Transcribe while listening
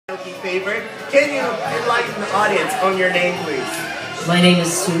lucky favorite. Can you enlighten the audience on your name, please? My name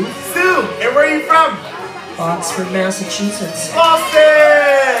is Sue. Sue, and where are you from? Oxford, Massachusetts. Boston!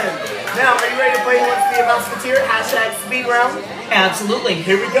 Now, are you ready to play Who Wants to Be a Mouseketeer? Hashtag speed round? Absolutely.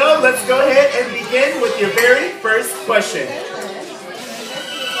 Here we go. Let's go ahead and begin with your very first question.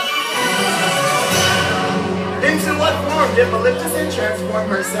 Into what form did Maleficent transform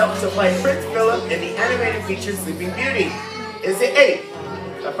herself to play Prince Philip in the animated feature Sleeping Beauty? Is it A,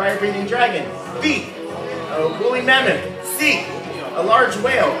 a fire-breathing dragon, B, a woolly mammoth, C, a large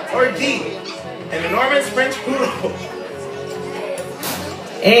whale, or D, an enormous French poodle?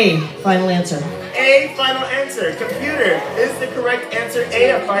 A, final answer. A, final answer. Computer, is the correct answer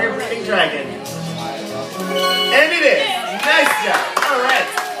A, a fire-breathing dragon? And it is. Nice job. All right.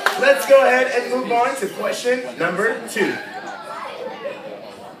 Let's go ahead and move on to question number 2.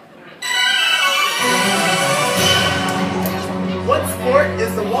 What sport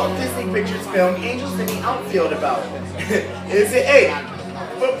is the Walt Disney Pictures film Angels in the Outfield about? Is it A,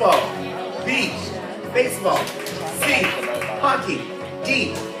 football, B, baseball, C, hockey,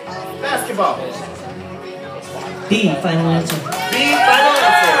 D, basketball? B, final answer. B, final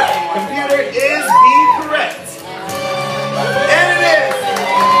answer. Computer, is B correct? And it is!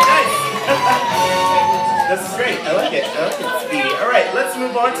 Nice! This is great. I like it. I like it, Speedy. Alright, let's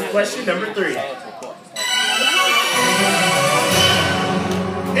move on to question number 3.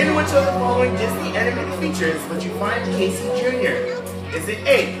 In which of the following Disney animated features would you find Casey Jr.? Is it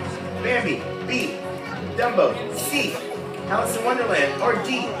A, Bambi, B, Dumbo, C, Alice in Wonderland, or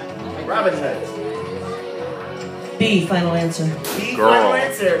D, Robin Hood? B, final answer. B, final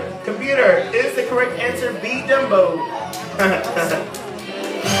answer. Computer, is the correct answer B, Dumbo?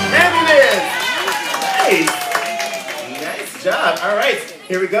 And it is! Nice! Nice job. All right,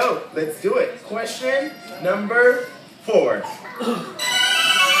 here we go. Let's do it. Question number 4.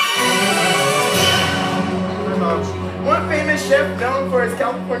 One famous chef known for his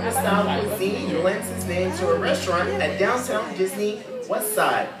California-style cuisine lends his name to a restaurant at downtown Disney West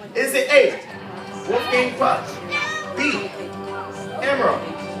Side. Is it A, Wolfgang Puck, B, Emerald,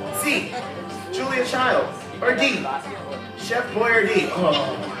 C, Julia Childs, or D, Chef Boyardee? Oh,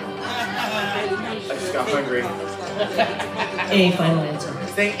 I just got hungry. A, final answer.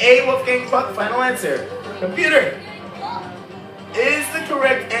 Saying A, Wolfgang Puck, final answer. Computer, is the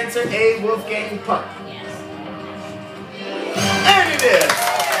correct answer A, Wolfgang Puck? And it is!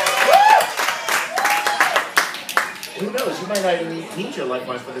 Woo! Who knows, you might not even need your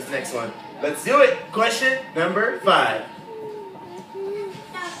lifeline for this next one. Let's do it. Question number 5.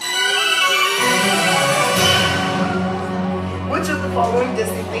 Which of the following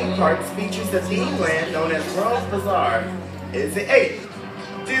Disney theme parks features the theme land known as World's Bazaar? Is it A,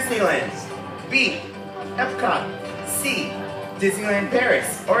 Disneyland, B, Epcot, C, Disneyland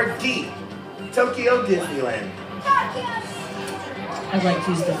Paris, or D, Tokyo Disneyland? I'd like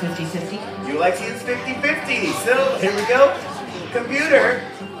to use the 50-50. You like to use 50-50, so here we go. Computer,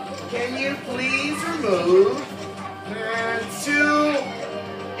 can you please remove 2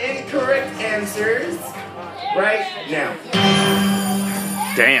 incorrect answers right now?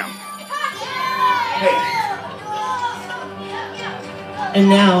 Damn. Hey. And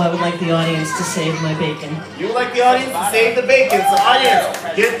now I would like the audience to save my bacon. You would like the audience to save the bacon. So audience,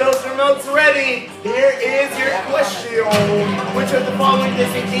 get those remotes ready. Here is your question. Which of the following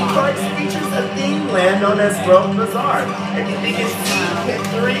Disney theme parks features a theme land known as World Bazaar? If you think it's C, hit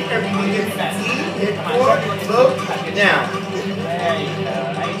 3. If you think it's D, hit 4. Vote now.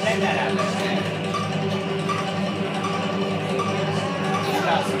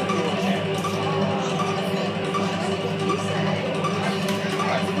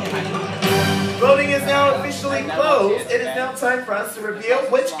 Voting is now officially closed. It is now time for us to reveal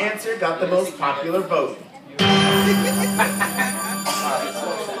which answer got the most popular vote.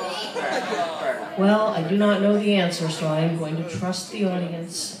 Well, I do not know the answer, so I am going to trust the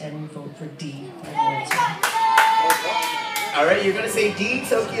audience and vote for D. Final answer. All right, you're going to say D,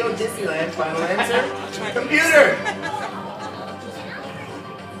 Tokyo Disneyland. Final answer. Computer.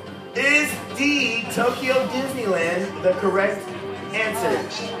 Is D, Tokyo Disneyland, the correct answer?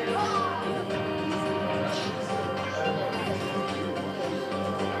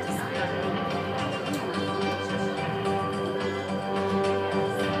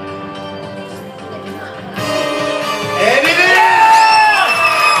 And it is!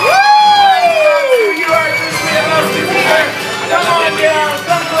 Woo! You are officially a Mouseketeer. Come on down,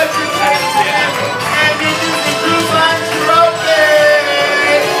 come collect your timestamp, and get Disney Cruise Line trophy!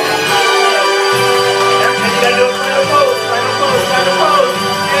 And you gotta do a final pose, final pose, final pose.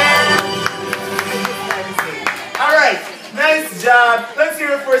 And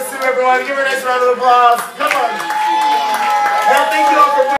everyone. Give her a nice round of applause.